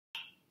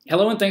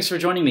Hello and thanks for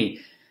joining me.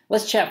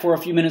 Let's chat for a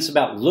few minutes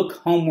about Look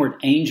Homeward,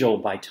 Angel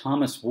by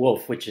Thomas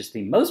Wolfe, which is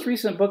the most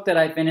recent book that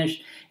I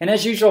finished. And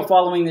as usual,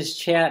 following this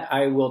chat,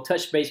 I will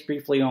touch base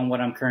briefly on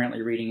what I'm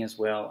currently reading as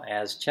well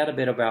as chat a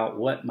bit about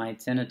what my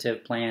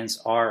tentative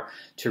plans are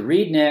to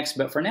read next.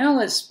 But for now,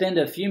 let's spend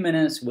a few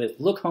minutes with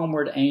Look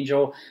Homeward,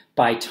 Angel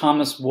by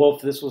Thomas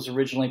Wolfe. This was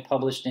originally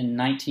published in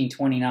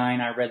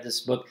 1929. I read this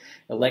book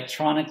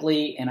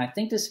electronically, and I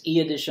think this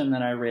e-edition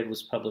that I read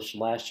was published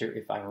last year,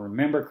 if I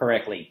remember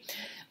correctly.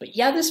 But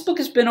yeah, this book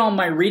has been on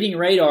my reading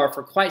radar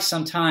for quite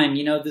some time.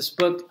 You know, this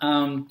book,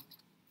 I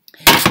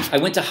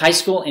went to high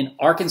school in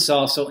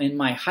Arkansas, so in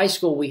my high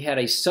school we had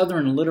a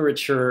Southern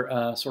literature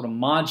sort of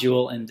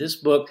module, and this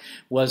book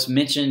was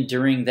mentioned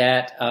during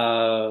that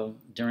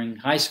during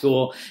high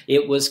school.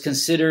 It was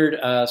considered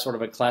sort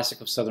of a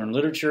classic of Southern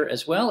literature,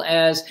 as well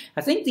as,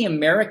 I think, the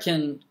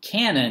American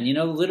canon, you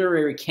know,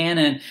 literary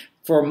canon.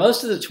 For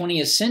most of the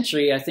 20th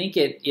century, I think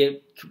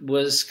it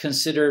was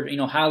considered, you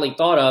know, highly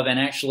thought of and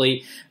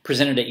actually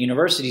presented at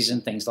universities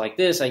and things like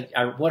this.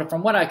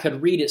 From what I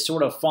could read, it's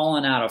sort of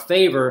fallen out of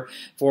favor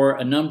for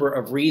a number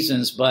of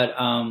reasons. But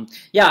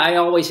yeah, I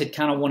always had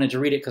kind of wanted to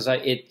read it because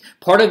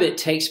part of it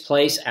takes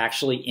place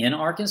actually in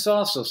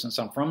Arkansas. So since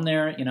I'm from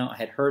there, you know, I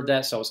had heard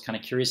that, so I was kind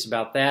of curious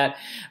about that.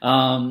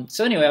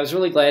 So anyway, I was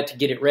really glad to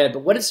get it read.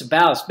 But what it's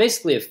about is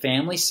basically a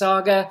family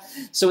saga.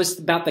 So it's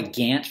about the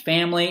Gant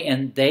family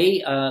and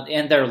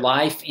their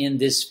life in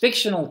this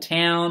fictional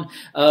town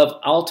of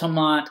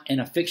Altamont in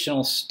a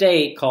fictional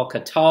state called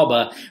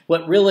Catawba.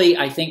 What really,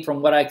 I think,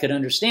 from what I could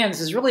understand,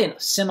 this is really a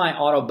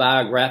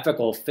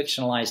semi-autobiographical,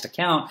 fictionalized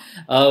account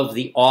of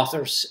the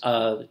author's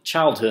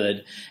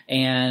childhood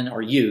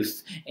or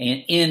youth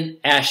in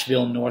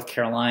Asheville, North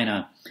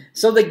Carolina.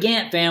 So the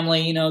Gant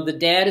family, you know, the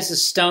dad is a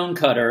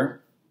stonecutter.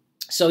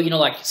 So, you know,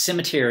 like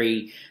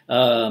cemetery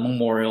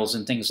memorials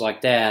and things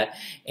like that.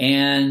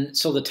 And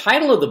so the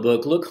title of the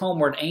book, Look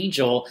Homeward,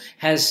 Angel,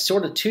 has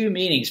sort of two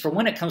meanings. For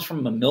one, it comes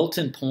from a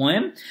Milton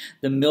poem.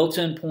 The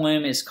Milton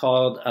poem is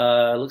called,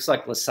 looks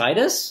like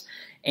Lycidas.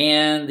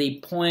 And the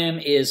poem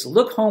is,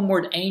 Look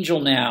homeward, angel,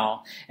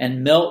 now,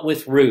 and melt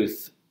with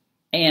ruth.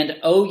 And,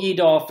 O ye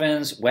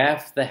dolphins,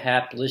 waft the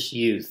hapless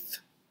youth.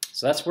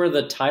 So that's where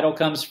the title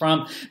comes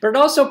from. But it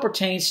also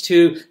pertains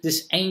to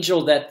this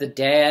angel that the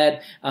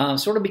dad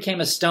sort of became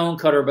a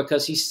stonecutter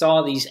because he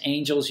saw these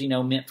angels, you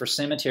know, meant for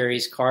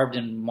cemeteries, carved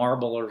in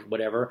marble or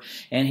whatever,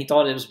 and he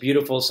thought it was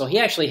beautiful. So he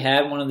actually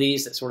had one of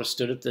these that sort of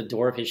stood at the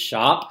door of his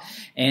shop,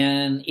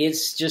 and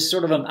it's just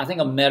sort of, I think,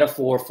 a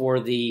metaphor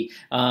for the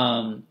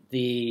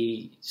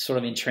sort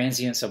of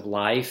intransience of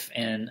life,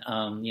 and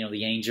you know,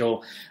 the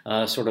angel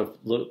sort of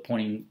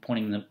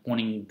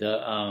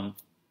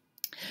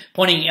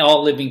pointing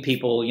all living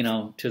people, you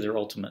know, to their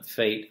ultimate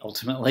fate,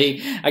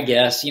 ultimately, I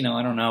guess, you know,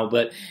 I don't know.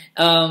 But,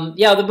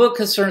 yeah, the book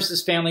concerns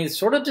this family, it's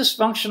sort of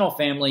dysfunctional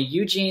family.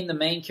 Eugene, the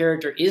main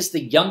character, is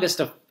the youngest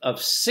of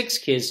 6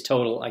 kids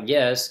total, I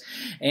guess.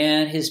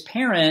 And his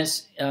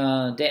parents,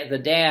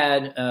 the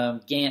dad,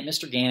 Gant,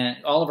 Mr.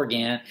 Gant, Oliver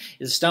Gant,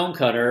 is a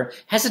stonecutter,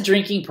 has a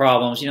drinking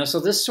problems, you know, so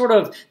this sort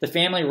of, the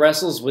family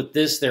wrestles with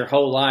this their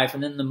whole life.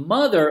 And then the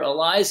mother,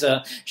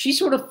 Eliza, she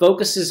sort of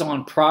focuses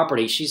on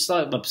property. She's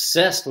sort of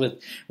obsessed with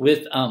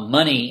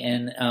money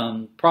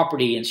and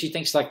property, and she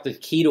thinks like the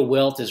key to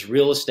wealth is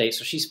real estate.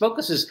 So she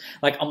focuses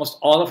like almost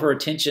all of her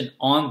attention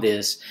on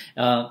this,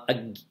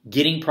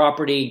 getting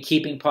property,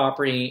 keeping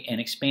property, and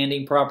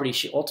expanding property.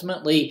 She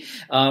ultimately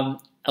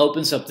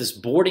opens up this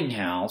boarding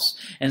house.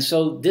 And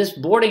so this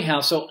boarding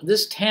house, so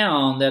this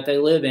town that they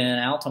live in,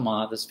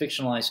 Altamont, this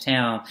fictionalized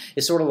town,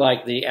 is sort of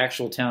like the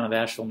actual town of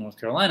Asheville, North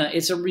Carolina.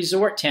 It's a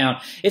resort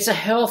town. It's a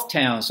health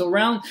town. So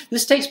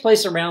this takes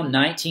place around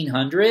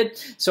 1900.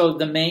 So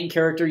the main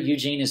character,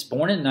 Eugene, is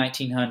born in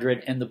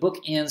 1900, and the book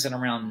ends in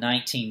around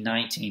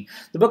 1919.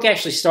 The book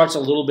actually starts a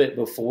little bit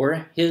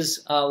before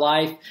his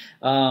life,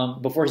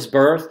 before his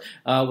birth,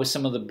 with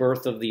some of the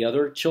birth of the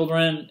other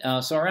children.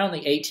 So around the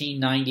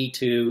 1890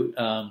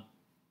 to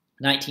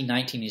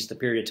 1919 is the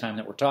period of time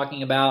that we're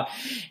talking about.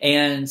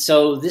 And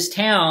so this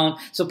town,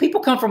 so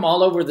people come from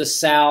all over the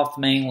South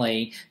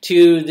mainly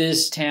to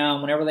this town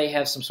whenever they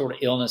have some sort of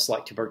illness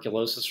like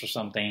tuberculosis or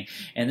something,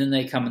 and then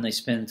they come and they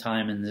spend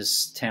time in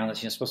this town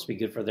that's, you know, supposed to be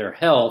good for their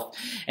health.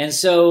 And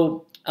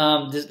so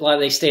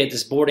they stay at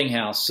this boarding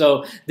house.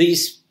 So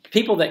these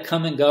people that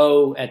come and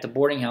go at the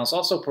boarding house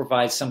also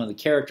provide some of the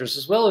characters,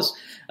 as well as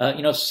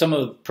you know,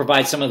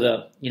 provide some of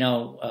the, you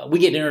know, we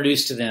get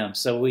introduced to them.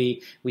 So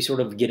we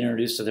sort of get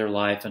introduced to their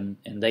life, and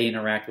they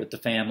interact with the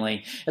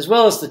family, as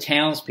well as the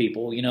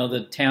townspeople. You know,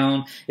 the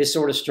town is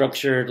sort of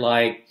structured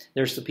like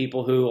there's the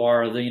people who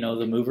are the, you know,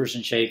 the movers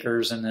and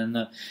shakers, and then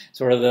the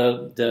sort of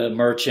the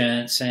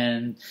merchants,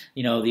 and,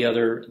 you know, the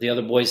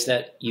other boys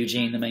that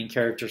Eugene, the main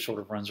character, sort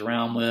of runs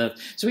around with.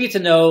 So we get to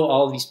know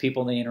all of these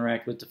people, and they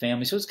interact with the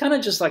family. So it's kind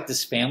of just like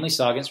this family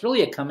saga. It's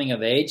really a coming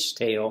of age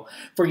tale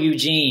for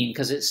Eugene,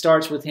 because it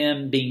starts with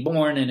him being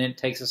born, and it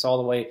takes us all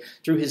the way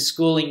through his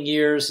schooling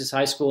years, his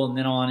high school, and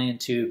then on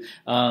into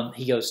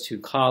he goes to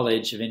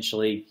college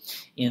eventually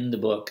in the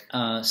book.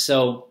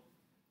 So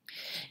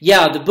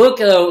Yeah, the book,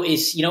 though,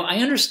 is, I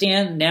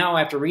understand now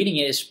after reading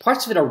it,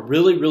 parts of it are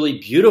really, really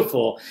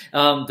beautiful.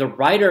 The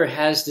writer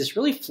has this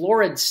really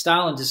florid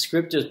style and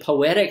descriptive,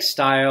 poetic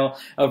style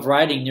of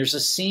writing. There's a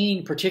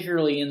scene,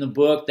 particularly in the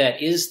book,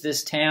 that is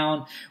this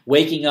town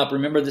waking up.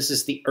 Remember, this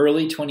is the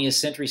early 20th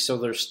century, so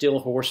there's still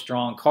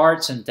horse-drawn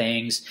carts and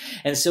things.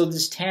 And so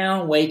this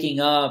town waking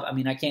up, I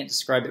mean, I can't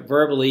describe it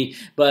verbally,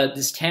 but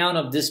this town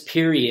of this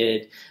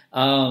period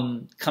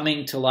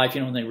coming to life,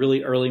 in the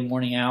really early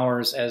morning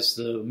hours as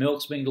the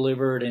milk's being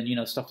delivered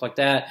and, stuff like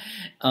that,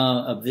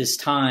 of this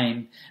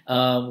time,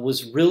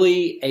 was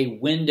really a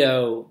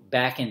window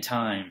back in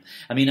time.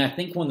 I mean, I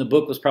think when the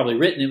book was probably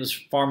written, it was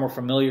far more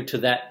familiar to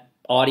that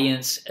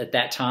audience at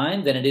that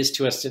time than it is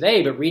to us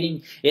today, but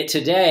reading it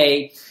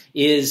today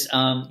is,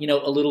 a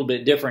little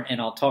bit different,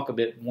 and I'll talk a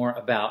bit more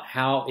about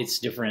how it's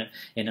different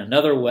in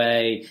another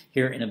way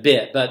here in a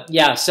bit. But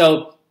yeah,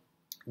 so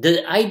this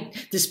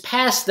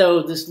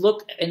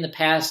look in the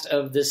past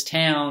of this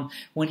town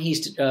when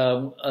he's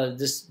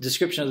this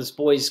description of this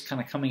boy's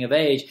kind of coming of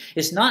age,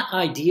 it's not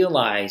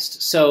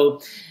idealized.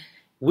 So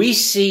we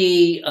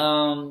see, we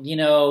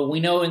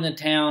know in the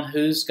town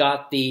who's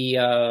got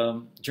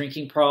the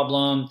drinking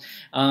problem.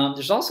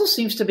 There's also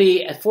seems to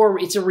be,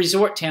 it's a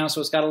resort town,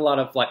 so it's got a lot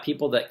of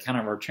people that kind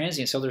of are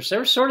transient. So there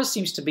sort of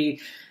seems to be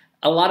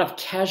a lot of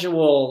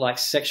casual,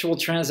 sexual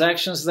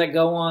transactions that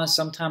go on,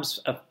 sometimes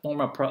a form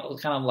of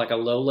kind of like a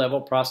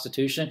low-level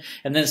prostitution,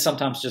 and then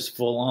sometimes just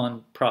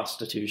full-on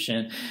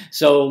prostitution.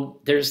 So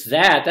there's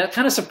that. That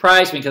kind of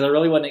surprised me because I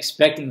really wasn't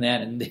expecting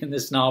that in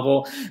this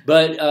novel.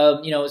 But,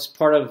 it's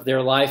part of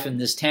their life in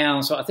this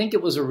town. So I think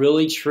it was a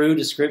really true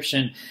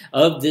description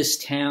of this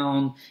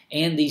town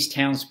and these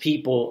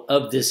townspeople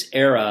of this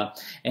era.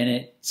 And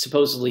it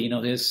supposedly,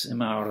 is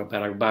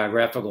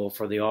autobiographical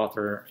for the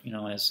author,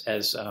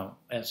 as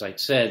I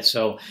said.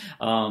 So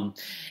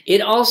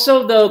it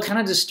also, though, kind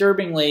of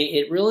disturbingly,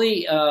 it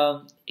really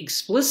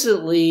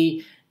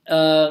explicitly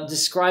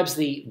describes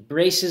the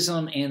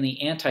racism and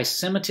the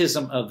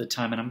anti-Semitism of the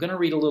time, and I'm going to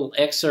read a little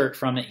excerpt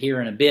from it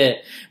here in a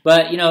bit.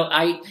 But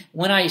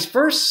when I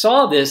first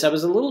saw this, I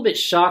was a little bit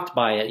shocked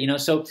by it.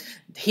 So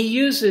he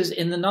uses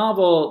in the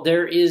novel,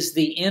 there is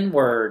the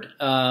N-word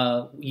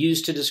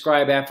used to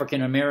describe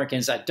African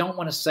Americans. I don't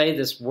want to say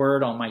this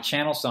word on my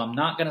channel, so I'm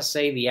not going to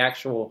say the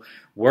actual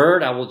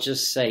word. I will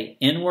just say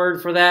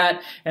N-word for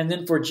that. And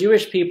then for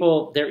Jewish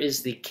people, there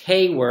is the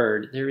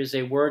K-word. There is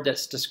a word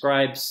that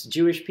describes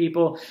Jewish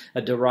people,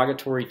 a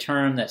derogatory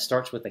term that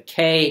starts with a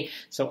K.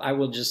 So I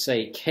will just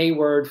say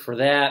K-word for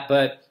that.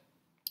 But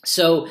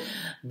so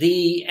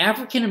the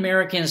African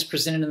Americans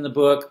presented in the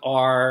book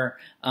are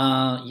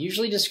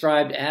usually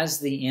described as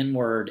the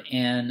N-word,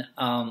 and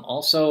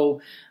also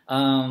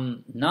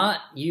not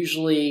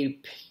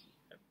usually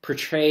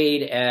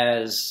portrayed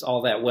as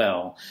all that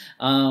well.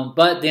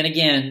 But then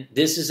again,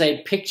 this is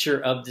a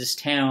picture of this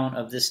town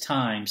of this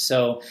time.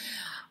 So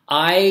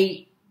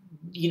I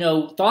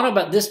thought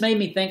about this, made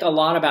me think a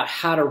lot about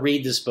how to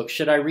read this book.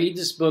 Should I read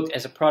this book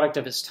as a product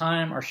of its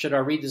time, or should I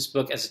read this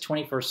book as a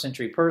 21st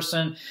century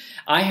person?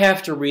 I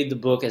have to read the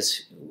book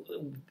as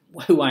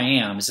who I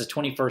am, as a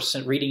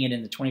 21st, reading it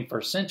in the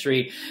 21st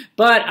century.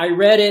 But I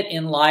read it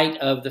in light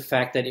of the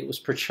fact that it was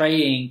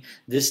portraying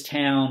this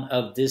town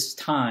of this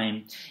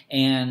time,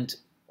 and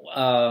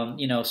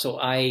so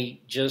I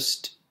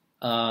just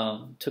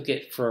took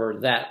it for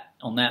that.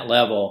 On that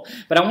level.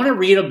 But I want to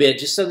read a bit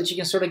just so that you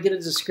can sort of get a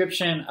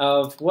description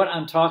of what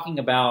I'm talking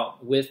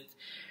about with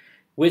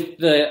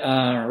the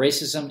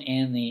racism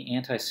and the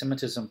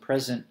anti-Semitism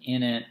present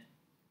in it.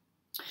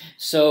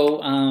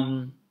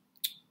 So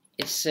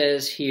it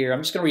says here,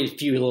 I'm just going to read a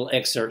few little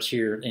excerpts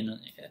here.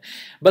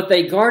 But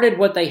they guarded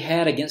what they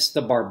had against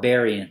the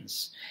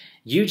barbarians.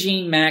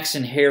 Eugene, Max,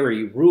 and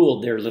Harry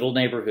ruled their little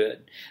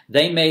neighborhood.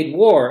 They made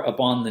war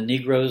upon the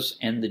Negroes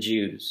and the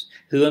Jews,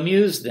 who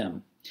amused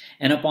them,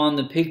 and upon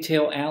the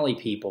Pigtail Alley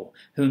people,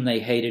 whom they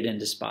hated and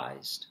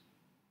despised.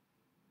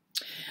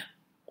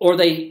 Or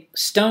they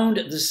stoned,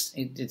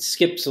 it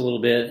skips a little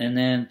bit, and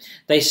then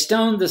they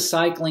stoned the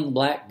cycling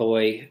black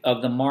boy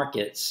of the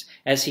markets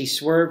as he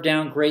swerved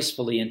down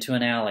gracefully into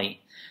an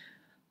alley.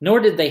 Nor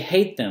did they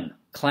hate them.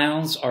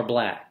 Clowns are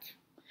black.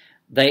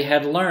 They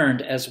had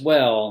learned as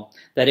well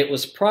that it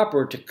was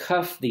proper to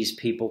cuff these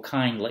people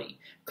kindly,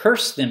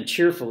 curse them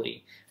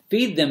cheerfully,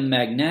 feed them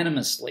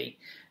magnanimously.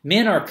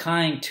 Men are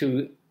kind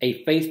to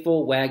a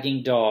faithful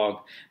wagging dog,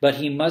 but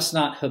he must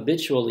not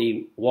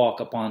habitually walk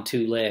upon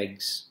two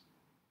legs.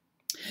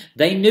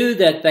 They knew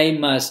that they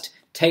must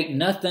take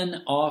nothing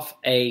off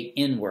a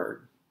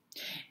N-word,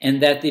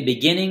 and that the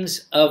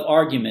beginnings of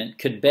argument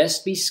could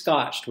best be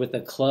scotched with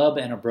a club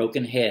and a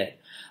broken head,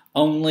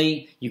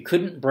 only you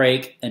couldn't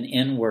break an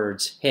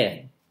N-word's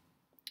head.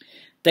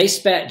 They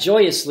spat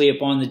joyously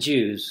upon the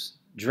Jews,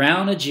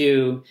 drown a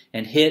Jew,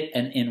 and hit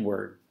an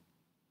N-word.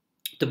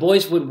 The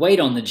boys would wait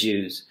on the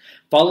Jews,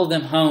 follow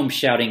them home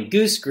shouting,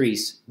 goose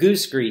grease,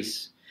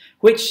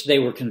 which they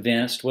were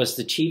convinced was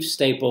the chief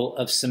staple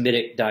of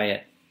Semitic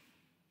diet.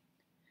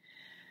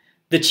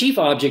 The chief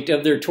object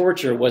of their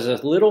torture was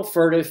a little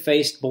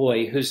furtive-faced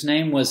boy whose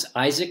name was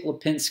Isaac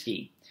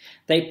Lipinski.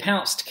 They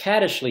pounced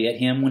cattishly at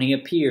him when he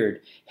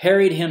appeared,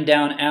 harried him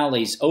down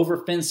alleys,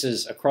 over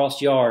fences, across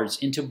yards,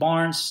 into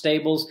barns,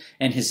 stables,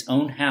 and his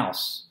own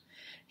house.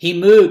 He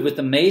moved with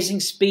amazing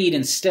speed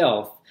and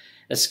stealth,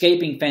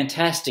 escaping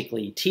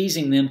fantastically,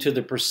 teasing them to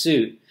the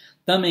pursuit,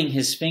 thumbing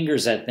his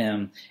fingers at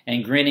them,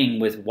 and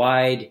grinning with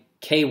wide,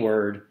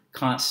 K-word,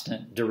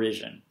 constant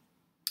derision.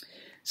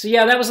 So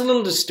yeah, that was a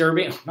little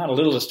disturbing. Not a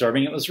little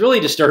disturbing. It was really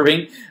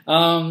disturbing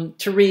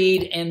to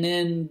read. And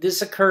then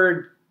this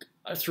occurred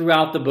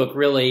throughout the book,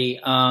 really.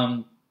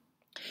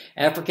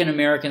 African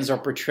Americans are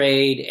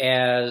portrayed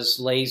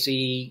as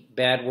lazy,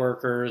 bad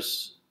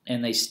workers,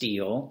 and they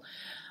steal.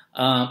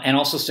 And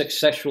also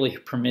sexually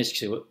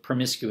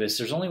promiscuous.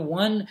 There's only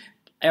one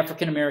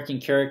African American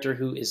character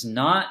who is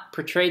not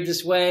portrayed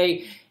this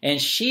way, and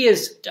she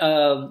is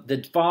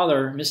the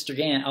father, Mr.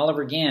 Gant,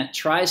 Oliver Gant,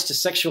 tries to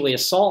sexually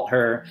assault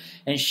her,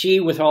 and she,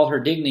 with all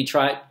her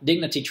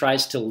dignity,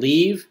 tries to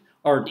leave,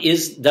 or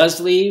does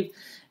leave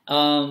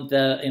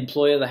the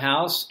employee of the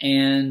house,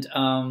 and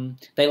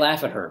they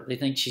laugh at her. They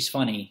think she's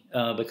funny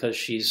because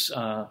she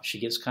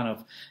gets kind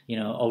of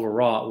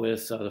overwrought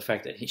with the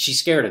fact that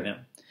she's scared of him.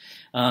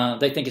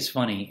 They think it's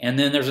funny. And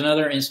then there's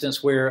another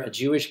instance where a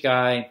Jewish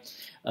guy,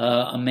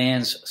 a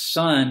man's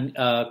son,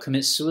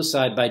 commits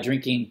suicide by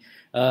drinking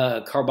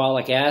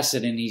carbolic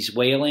acid, and he's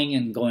wailing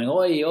and going,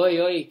 oi,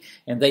 oi, oi,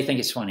 and they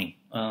think it's funny,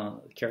 the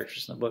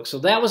characters in the book. So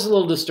that was a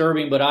little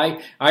disturbing, but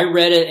I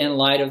read it in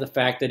light of the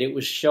fact that it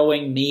was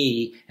showing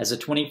me, as a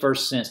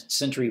 21st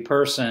century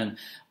person,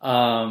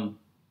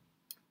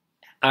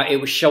 it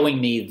was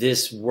showing me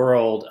this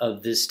world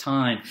of this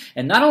time.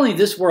 And not only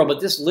this world,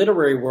 but this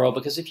literary world,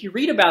 because if you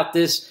read about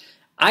this,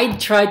 I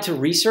tried to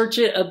research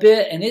it a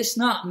bit, and it's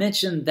not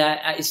mentioned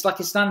that, it's like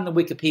it's not in the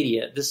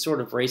Wikipedia, this sort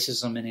of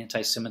racism and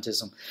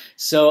anti-Semitism.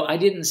 So I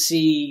didn't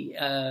see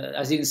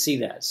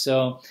that.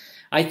 So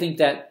I think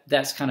that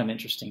that's kind of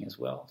interesting as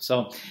well.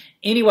 So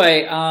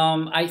anyway,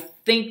 I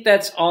think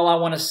that's all I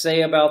want to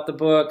say about the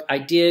book. I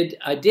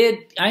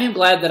am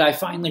glad that I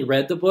finally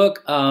read the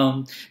book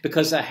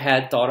because I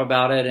had thought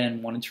about it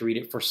and wanted to read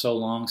it for so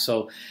long.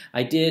 So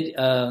I did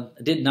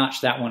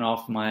notch that one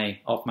off my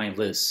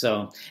list.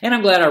 So, and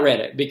I'm glad I read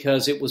it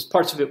because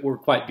parts of it were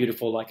quite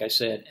beautiful, like I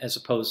said, as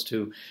opposed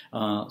to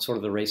sort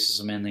of the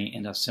racism and the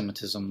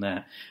anti-Semitism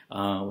that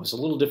was a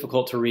little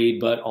difficult to read,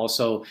 but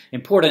also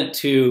important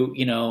to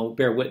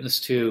bear witness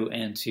to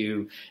and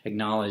to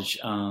acknowledge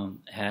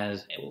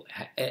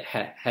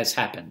has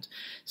happened.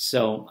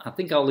 So I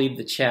think I'll leave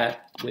the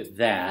chat with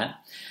that.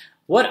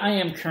 What I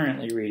am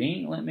currently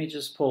reading, let me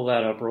just pull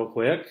that up real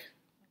quick.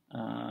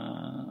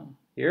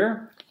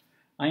 Here.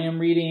 I am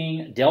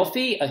reading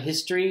Delphi, A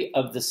History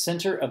of the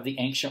Center of the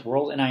Ancient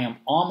World, and I am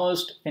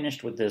almost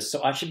finished with this.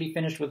 So I should be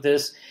finished with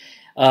this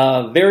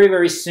very,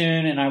 very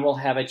soon, and I will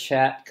have a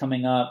chat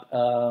coming up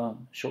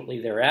shortly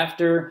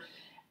thereafter.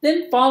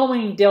 Then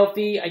following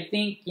Delphi, I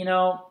think,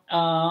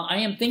 I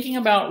am thinking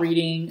about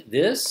reading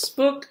this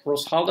book,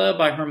 Rosshalde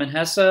by Hermann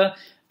Hesse. I've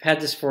had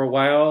this for a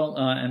while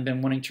and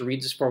been wanting to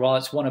read this for a while.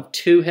 It's one of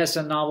 2 Hesse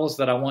novels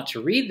that I want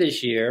to read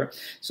this year.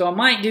 So I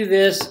might do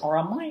this, or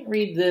I might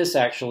read this,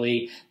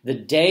 actually, The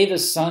Day the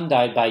Sun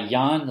Died by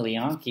Yan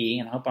Lianke,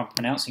 and I hope I'm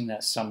pronouncing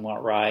that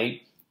somewhat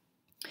right.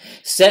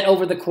 Set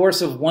over the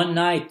course of one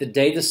night, The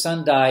Day the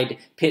Sun Died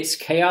pits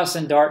chaos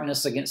and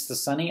darkness against the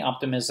sunny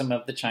optimism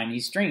of the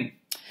Chinese dream.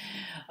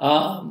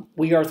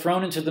 We are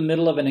thrown into the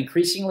middle of an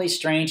increasingly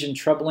strange and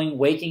troubling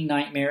waking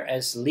nightmare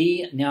as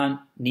Li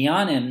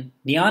Nianian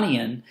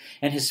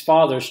and his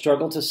father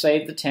struggle to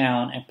save the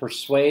town and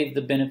persuade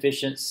the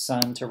beneficent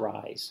sun to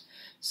rise.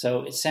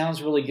 So it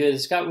sounds really good.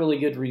 It's got really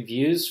good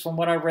reviews from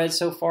what I've read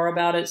so far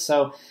about it.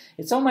 So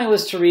it's on my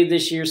list to read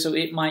this year, so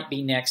it might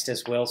be next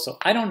as well. So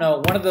I don't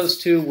know. One of those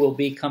 2 will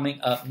be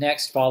coming up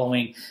next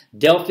following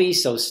Delphi.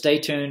 So stay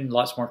tuned.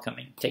 Lots more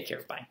coming. Take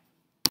care. Bye.